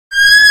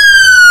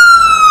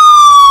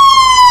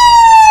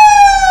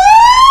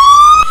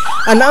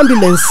An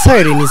ambulance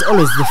siren is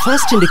always the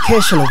first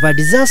indication of a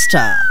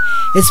disaster,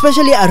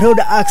 especially a road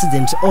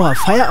accident or a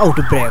fire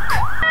outbreak.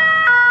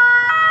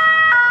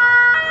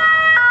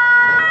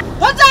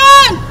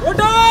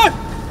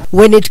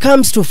 When it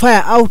comes to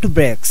fire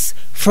outbreaks,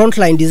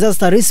 frontline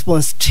disaster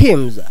response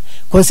teams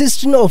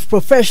consisting of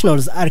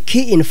professionals are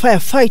key in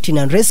firefighting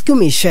and rescue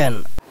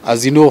mission.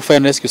 As you know, fire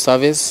and rescue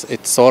service,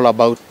 it's all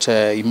about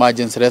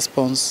emergency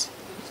response.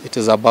 It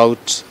is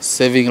about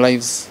saving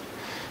lives.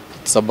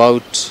 It's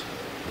about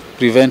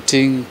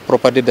preventing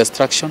property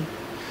destruction.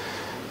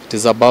 It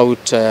is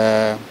about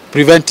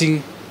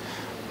preventing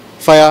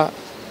fire,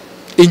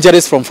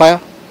 injuries from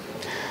fire,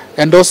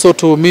 and also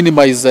to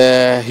minimize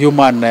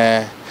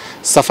human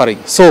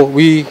suffering. So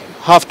we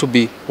have to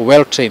be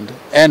well trained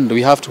and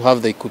we have to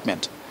have the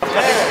equipment.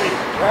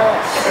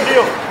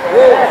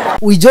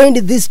 We joined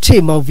this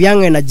team of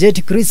young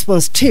energetic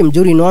response team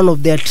during one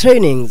of their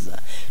trainings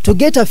to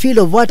get a feel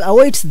of what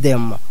awaits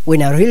them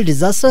when a real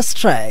disaster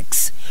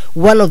strikes.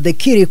 One of the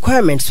key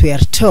requirements, we are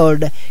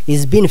told,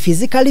 is being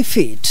physically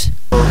fit.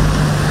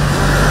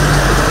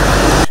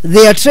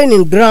 Their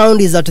training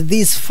ground is at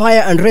this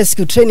Fire and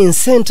Rescue Training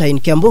Center in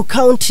Kiambu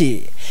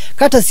County,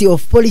 courtesy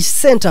of Polish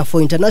Center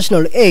for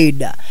International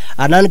Aid,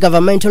 a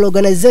non-governmental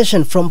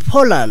organization from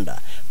Poland,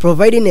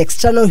 providing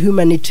external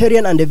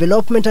humanitarian and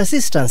development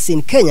assistance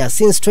in Kenya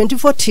since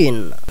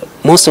 2014.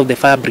 Most of the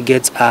fire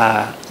brigades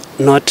are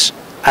not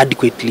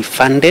adequately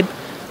funded,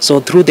 so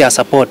through their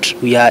support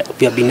we have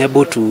been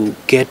able to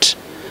get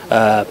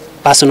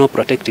personal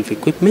protective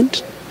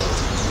equipment.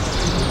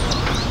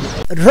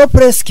 Rope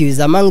rescue is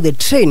among the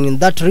training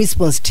that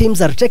response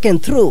teams are taken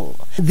through.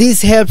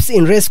 This helps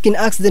in rescuing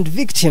accident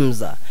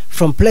victims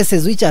from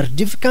places which are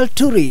difficult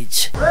to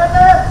reach.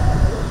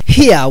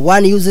 Here,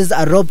 one uses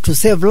a rope to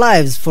save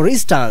lives, for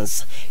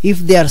instance, if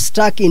they are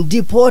stuck in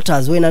deep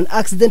waters when an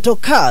accident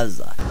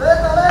occurs.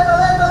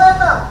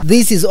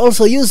 This is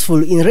also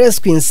useful in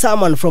rescuing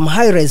someone from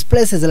high-rise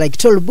places like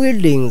tall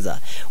buildings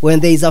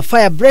when there is a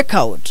fire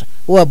breakout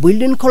or a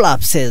building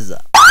collapses.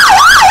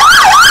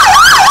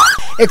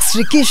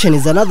 Extrication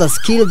is another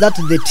skill that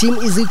the team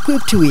is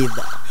equipped with.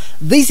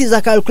 This is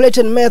a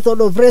calculated method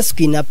of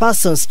rescuing a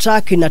person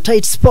stuck in a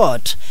tight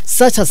spot,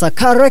 such as a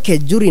car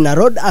wreckage during a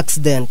road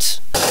accident.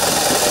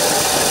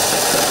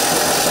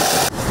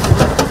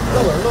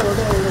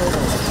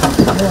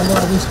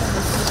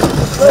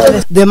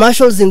 The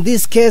marshals in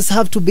this case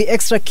have to be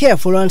extra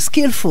careful and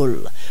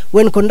skillful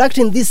when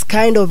conducting this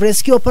kind of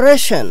rescue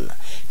operation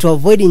to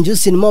avoid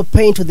inducing more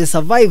pain to the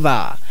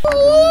survivor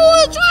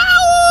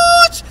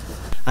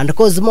and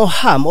cause more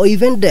harm or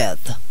even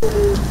death.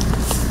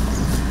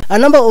 A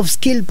number of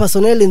skilled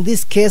personnel in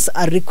this case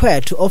are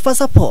required to offer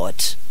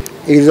support.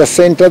 It is a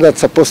center that's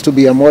supposed to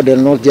be a model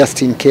not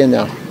just in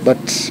Kenya,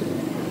 but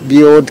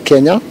beyond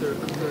Kenya.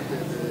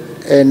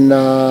 And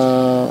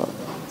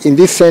in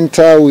this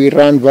center we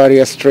run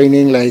various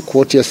training like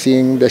what you're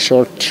seeing, the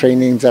short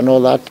trainings and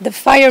all that. The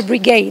fire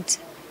brigade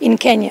in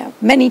Kenya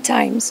many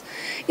times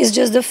is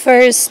just the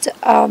first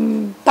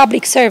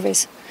public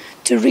service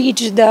to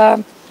reach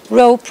the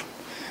rope,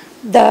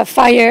 the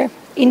fire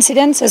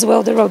incidents, as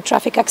well the road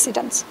traffic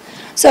accidents.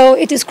 So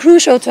it is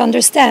crucial to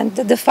understand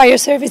that the fire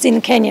service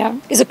in Kenya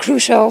is a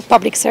crucial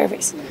public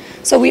service.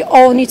 So we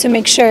all need to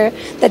make sure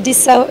that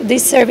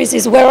this service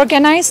is well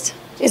organized,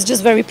 is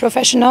just very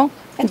professional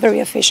and very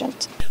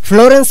efficient.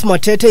 Florence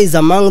Matete is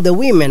among the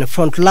women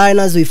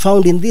frontliners we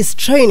found in this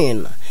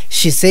training.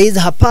 She says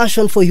her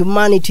passion for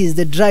humanity is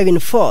the driving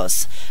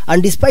force,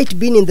 and despite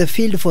being in the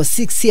field for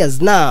 6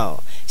 years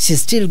now, she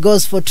still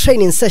goes for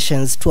training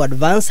sessions to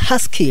advance her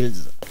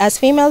skills. As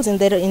females in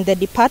the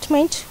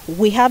department,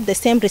 we have the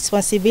same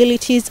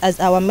responsibilities as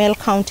our male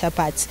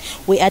counterparts.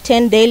 We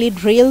attend daily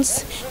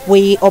drills,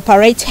 we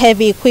operate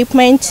heavy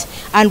equipment,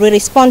 and we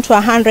respond to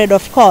 100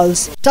 of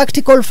calls.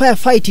 Tactical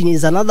firefighting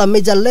is another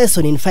major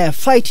lesson in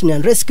firefighting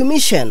and rescue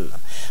mission.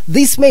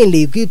 This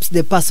mainly equips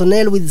the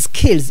personnel with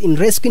skills in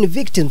rescuing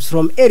victims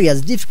from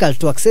areas difficult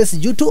to access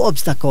due to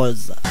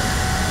obstacles.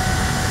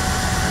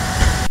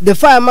 The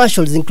fire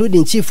marshals,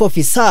 including chief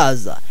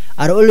officers,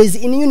 are always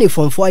in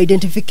uniform for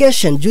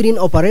identification during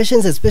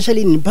operations,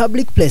 especially in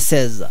public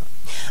places.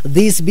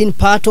 This being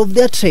part of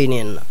their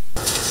training.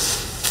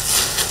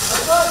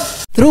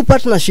 Through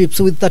partnerships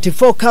with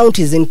 34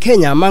 counties in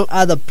Kenya, among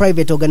other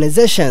private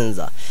organizations,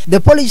 the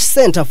Polish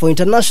Center for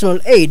International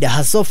Aid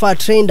has so far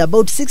trained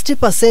about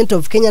 60%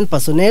 of Kenyan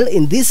personnel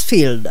in this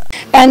field.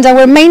 And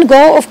our main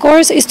goal, of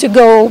course, is to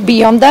go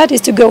beyond that,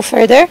 is to go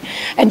further,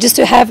 and just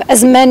to have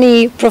as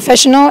many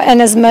professionals and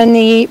as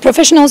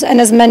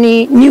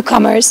many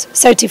newcomers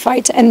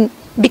certified and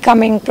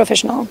becoming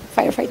professional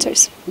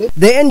firefighters.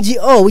 The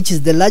NGO, which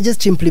is the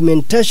largest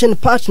implementation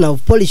partner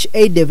of Polish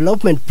Aid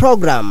Development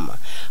Program,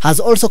 has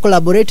also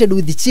collaborated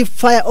with the Chief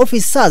Fire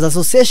Officers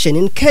Association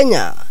in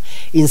Kenya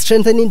in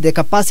strengthening the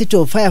capacity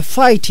of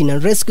firefighting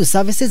and rescue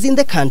services in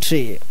the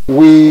country.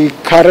 We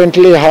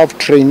currently have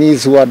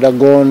trainees who have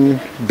undergone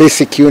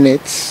basic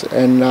units,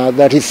 and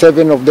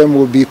 37 of them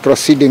will be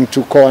proceeding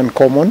to core and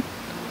common.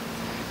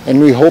 and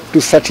we hope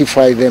to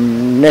certify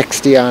them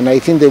next year, and I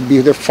think they'll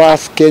be the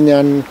first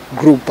Kenyan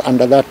group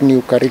under that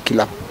new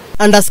curriculum.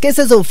 And as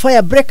cases of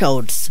fire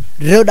breakouts,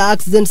 road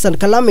accidents and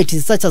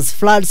calamities such as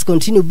floods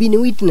continue being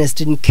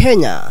witnessed in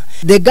Kenya,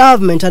 the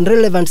government and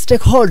relevant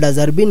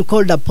stakeholders are being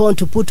called upon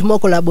to put more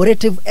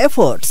collaborative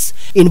efforts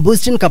in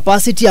boosting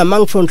capacity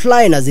among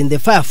frontliners in the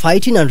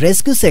firefighting and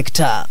rescue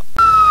sector.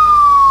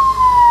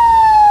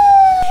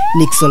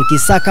 Nixon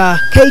Kisaka,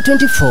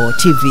 K24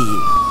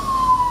 TV.